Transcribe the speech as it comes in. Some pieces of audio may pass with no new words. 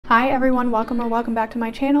Hi everyone, welcome back to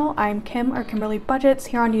my channel. I'm Kim or Kimberly Budgets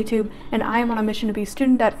here on YouTube, and I am on a mission to be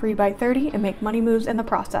student debt free by 30 and make money moves in the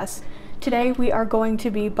process. Today we are going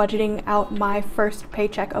to be budgeting out my first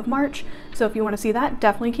paycheck of March, so if you want to see that,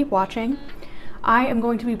 definitely keep watching. I am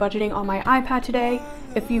going to be budgeting on my iPad today.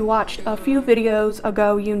 If you watched a few videos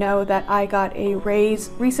ago, you know that I got a raise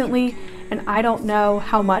recently, and I don't know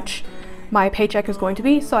how much my paycheck is going to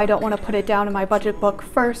be, so I don't want to put it down in my budget book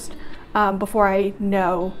first before I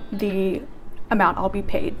know the amount I'll be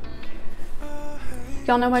paid.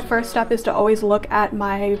 Y'all know my first step is to always look at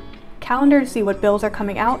my calendar to see what bills are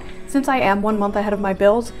coming out. Since I am 1 month ahead of my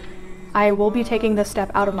bills, I will be taking this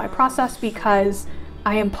step out of my process because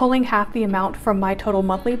I am pulling half the amount from my total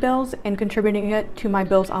monthly bills and contributing it to my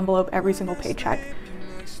bills envelope every single paycheck.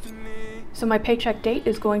 So my paycheck date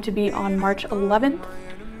is going to be on March 11th.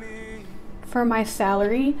 For my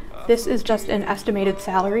salary, this is just an estimated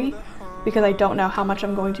salary because I don't know how much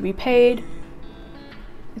I'm going to be paid.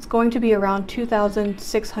 It's going to be around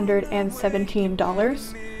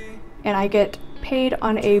 $2,617, and I get paid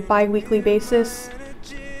on a bi-weekly basis,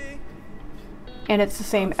 and it's the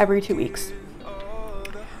same every 2 weeks.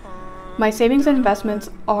 My savings and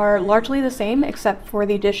investments are largely the same except for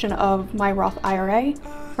the addition of my Roth IRA.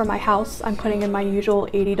 For my house, I'm putting in my usual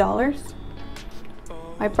 $80.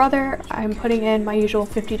 My brother, I'm putting in my usual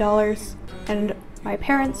 $50, and my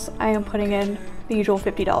parents, I am putting in the usual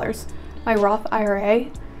 $50. My Roth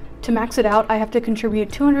IRA, to max it out, I have to contribute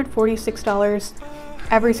 $246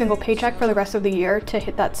 every single paycheck for the rest of the year to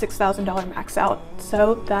hit that $6,000 max out.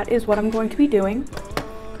 So that is what I'm going to be doing.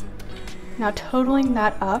 Now totaling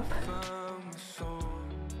that up,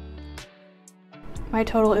 my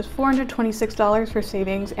total is $426 for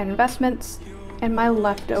savings and investments, and my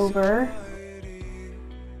leftover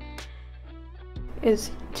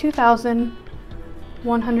is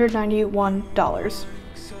 $2,191.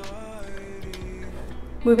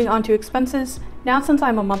 Moving on to expenses. Now since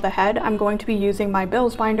I'm a month ahead, I'm going to be using my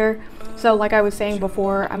bills binder. So like I was saying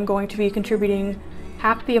before, I'm going to be contributing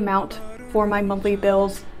half the amount for my monthly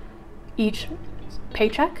bills each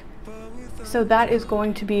paycheck. So that is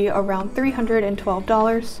going to be around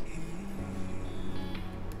 $312.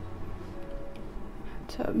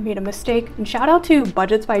 Made a mistake, and shout out to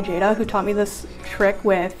Budgets by Jada who taught me this trick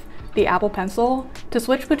with the Apple Pencil. To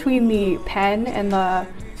switch between the pen and the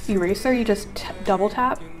eraser, you just double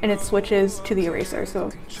tap and it switches to the eraser,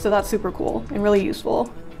 so that's super cool and really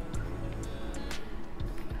useful.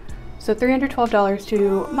 So $312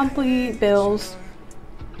 to monthly bills.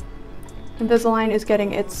 Invisalign is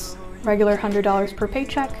getting its regular $100 per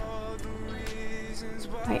paycheck.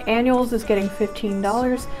 My annuals is getting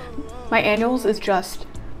 $15. My annuals is just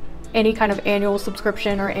any kind of annual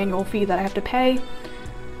subscription or annual fee that I have to pay,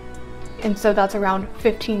 and so that's around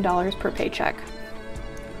 $15 per paycheck.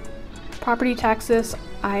 Property taxes,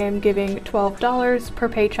 I am giving $12 per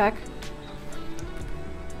paycheck,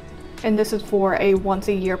 and this is for a once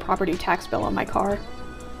a year property tax bill on my car.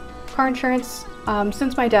 Car insurance,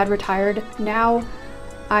 since my dad retired, now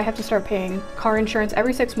I have to start paying car insurance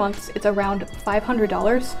every 6 months. It's around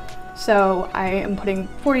 $500, so I am putting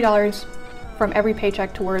 $40 from every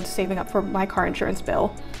paycheck towards saving up for my car insurance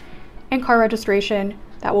bill. And car registration,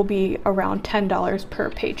 that will be around $10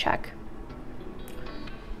 per paycheck.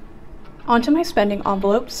 Onto my spending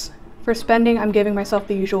envelopes. For spending, I'm giving myself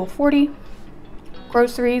the usual $40.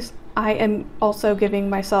 Groceries, I am also giving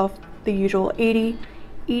myself the usual $80.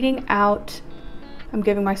 Eating out, I'm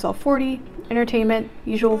giving myself $40. Entertainment,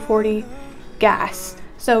 usual $40. Gas.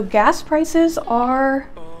 So gas prices are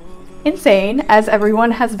insane, as everyone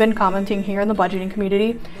has been commenting here in the budgeting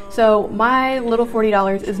community. So my little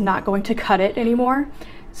 $40 is not going to cut it anymore.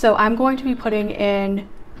 So I'm going to be putting in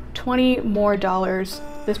 $20 more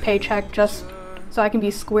this paycheck just so I can be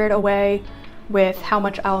squared away with how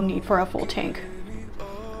much I'll need for a full tank.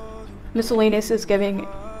 Miscellaneous is giving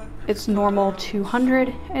its normal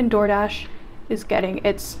 $200, and DoorDash is getting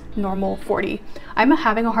its normal $40. I'm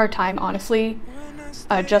having a hard time, honestly,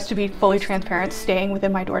 just to be fully transparent, staying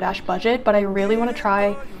within my DoorDash budget, but I really want to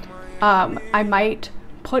try. I might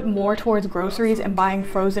put more towards groceries and buying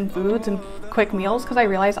frozen foods and quick meals, because I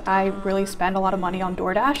realize I really spend a lot of money on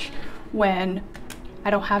DoorDash when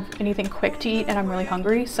I don't have anything quick to eat and I'm really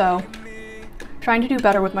hungry. So trying to do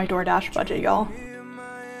better with my DoorDash budget, y'all.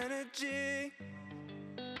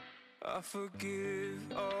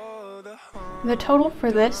 The total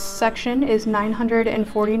for this section is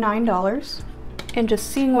 $949. And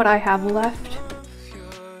just seeing what I have left.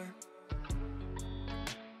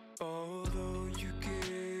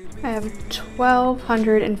 I have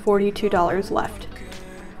 $1,242 left.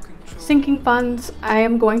 Sinking funds, I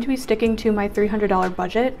am going to be sticking to my $300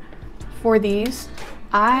 budget for these.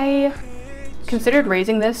 I considered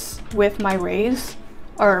raising this with my raise,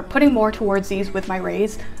 or putting more towards these with my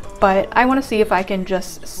raise, but I want to see if I can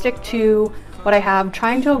just stick to what I have,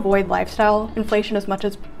 trying to avoid lifestyle inflation as much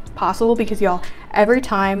as possible, because y'all, every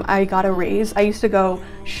time I got a raise, I used to go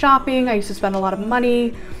shopping, I used to spend a lot of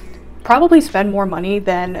money, probably spend more money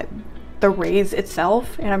than the raise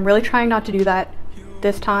itself, and I'm really trying not to do that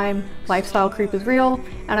this time. Lifestyle creep is real,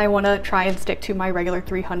 and I want to try and stick to my regular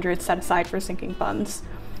 300 set aside for sinking funds.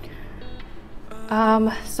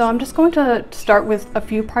 So I'm just going to start with a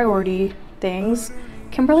few priority things.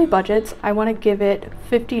 Kimberly budgets, I want to give it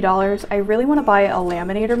 $50. I really want to buy a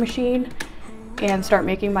laminator machine and start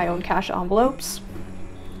making my own cash envelopes.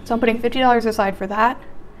 So I'm putting $50 aside for that.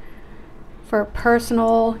 For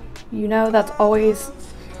personal, you know, that's always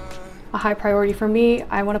a high priority for me.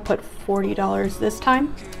 I want to put $40 this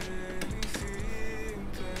time.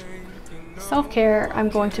 Self-care, I'm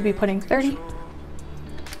going to be putting $30.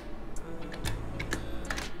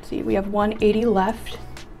 See, we have $180 left.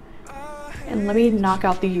 And let me knock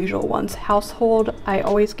out the usual ones. Household, I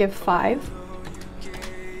always give $5.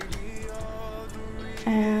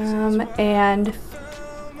 And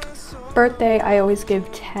birthday, I always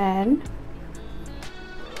give $10.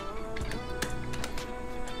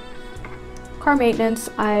 Car maintenance,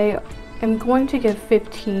 I am going to give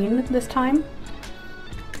 $15 this time.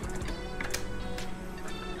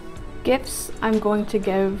 Gifts, I'm going to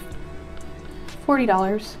give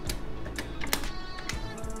 $40.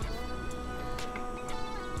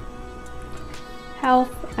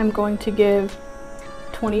 Health, I'm going to give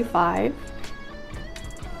 $25.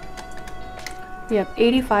 We have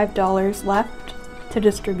 $85 left to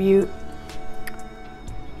distribute.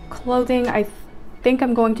 Clothing, I think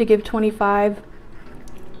I'm going to give $25.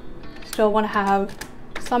 Still want to have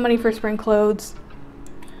some money for spring clothes.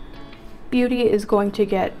 Beauty is going to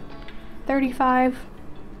get $35.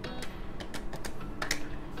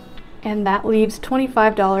 And that leaves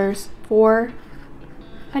 $25 for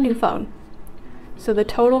a new phone. So the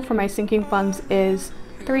total for my sinking funds is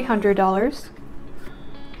 $300.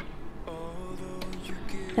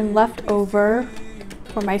 And left over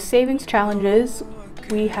for my savings challenges,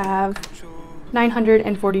 we have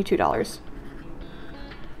 $942,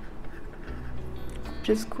 which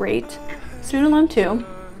is great. Student loan 2,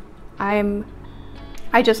 I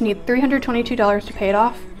just need $322 to pay it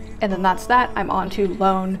off, and then that's that. I'm on to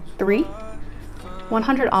loan 3.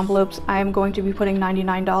 100 envelopes, I'm going to be putting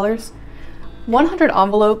 $99. 100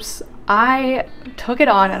 envelopes, I took it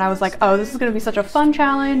on and I was like, oh, this is gonna be such a fun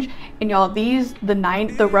challenge. And y'all,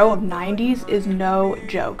 the row of 90s is no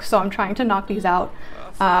joke. So I'm trying to knock these out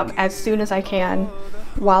as soon as I can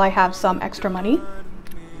while I have some extra money.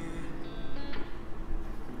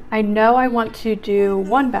 I know I want to do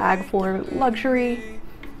one bag for luxury.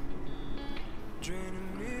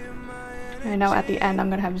 I know at the end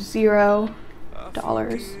I'm gonna have $0.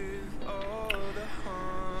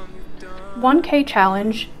 1K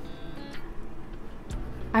challenge,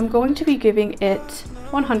 I'm going to be giving it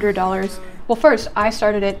 $100. Well, first I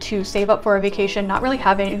started it to save up for a vacation, not really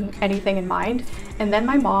having anything in mind. And then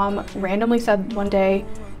my mom randomly said one day,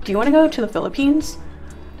 do you want to go to the Philippines?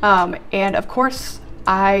 And of course,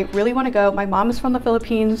 I really want to go. My mom is from the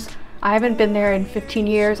Philippines. I haven't been there in 15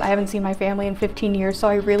 years. I haven't seen my family in 15 years. So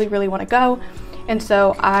I really, really want to go. And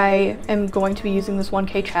so I am going to be using this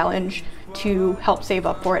 1K challenge to help save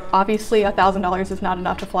up for it. Obviously, $1,000 is not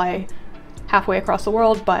enough to fly halfway across the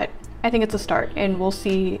world, but I think it's a start and we'll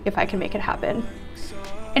see if I can make it happen.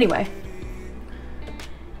 Anyway,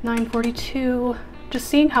 $942, just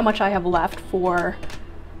seeing how much I have left for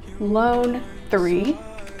loan 3.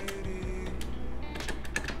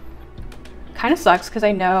 Kind of sucks because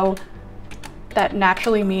I know that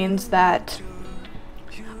naturally means that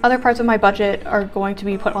other parts of my budget are going to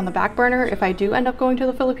be put on the back burner if I do end up going to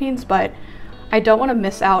the Philippines, but I don't want to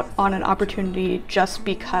miss out on an opportunity just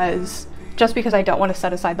because I don't want to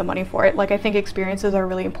set aside the money for it. Like, I think experiences are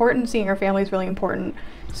really important, seeing your family is really important,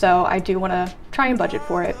 so I do want to try and budget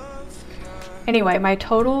for it. Anyway, my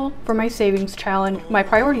total for my savings challenge, my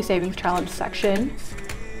priority savings challenge section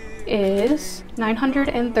is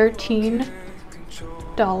 $913.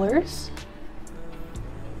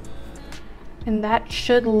 And that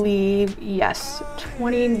should leave, yes,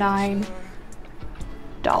 $29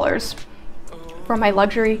 for my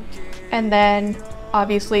luxury. And then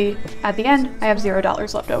obviously at the end, I have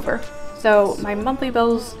 $0 left over. So my monthly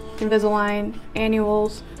bills, Invisalign,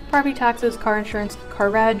 annuals, property taxes, car insurance,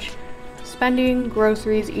 car reg, spending,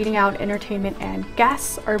 groceries, eating out, entertainment, and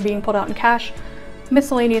gas are being pulled out in cash.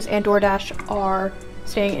 Miscellaneous and DoorDash are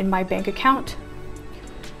staying in my bank account.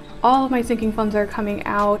 All of my sinking funds are coming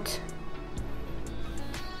out.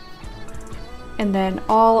 And then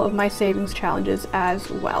all of my savings challenges as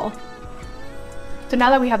well. So now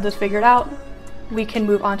that we have this figured out, we can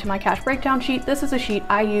move on to my cash breakdown sheet. This is a sheet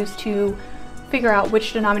I use to figure out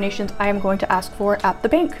which denominations I am going to ask for at the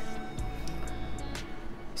bank.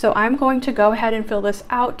 So I'm going to go ahead and fill this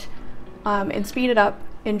out and speed it up,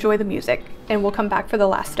 enjoy the music, and we'll come back for the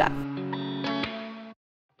last step.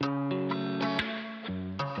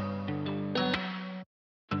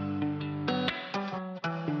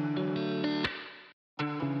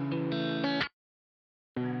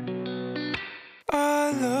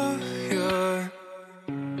 I love you,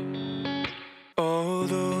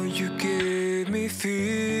 although you give me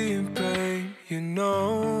fear and pain, you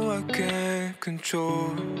know I can't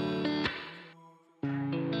control.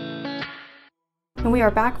 And we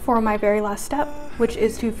are back for my very last step, which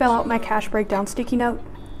is to fill out my cash breakdown sticky note.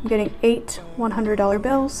 I'm getting 8 $100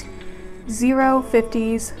 bills, 0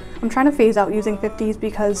 50s. I'm trying to phase out using 50s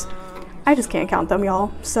because I just can't count them,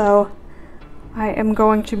 y'all. So I am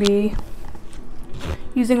going to be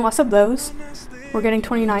using less of those. We're getting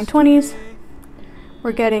 29 20s,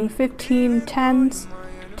 we're getting 15 10s,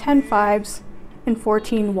 10 5s, and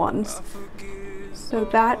 14 1s. So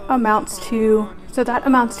that amounts to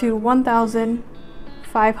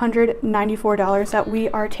 $1,594 that we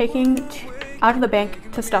are taking out of the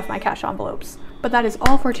bank to stuff my cash envelopes. But that is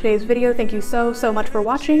all for today's video. Thank you so much for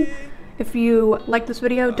watching. If you like this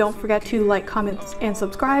video, don't forget to like, comment, and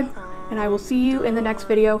subscribe. And I will see you in the next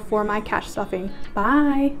video for my cash stuffing.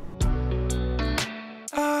 Bye!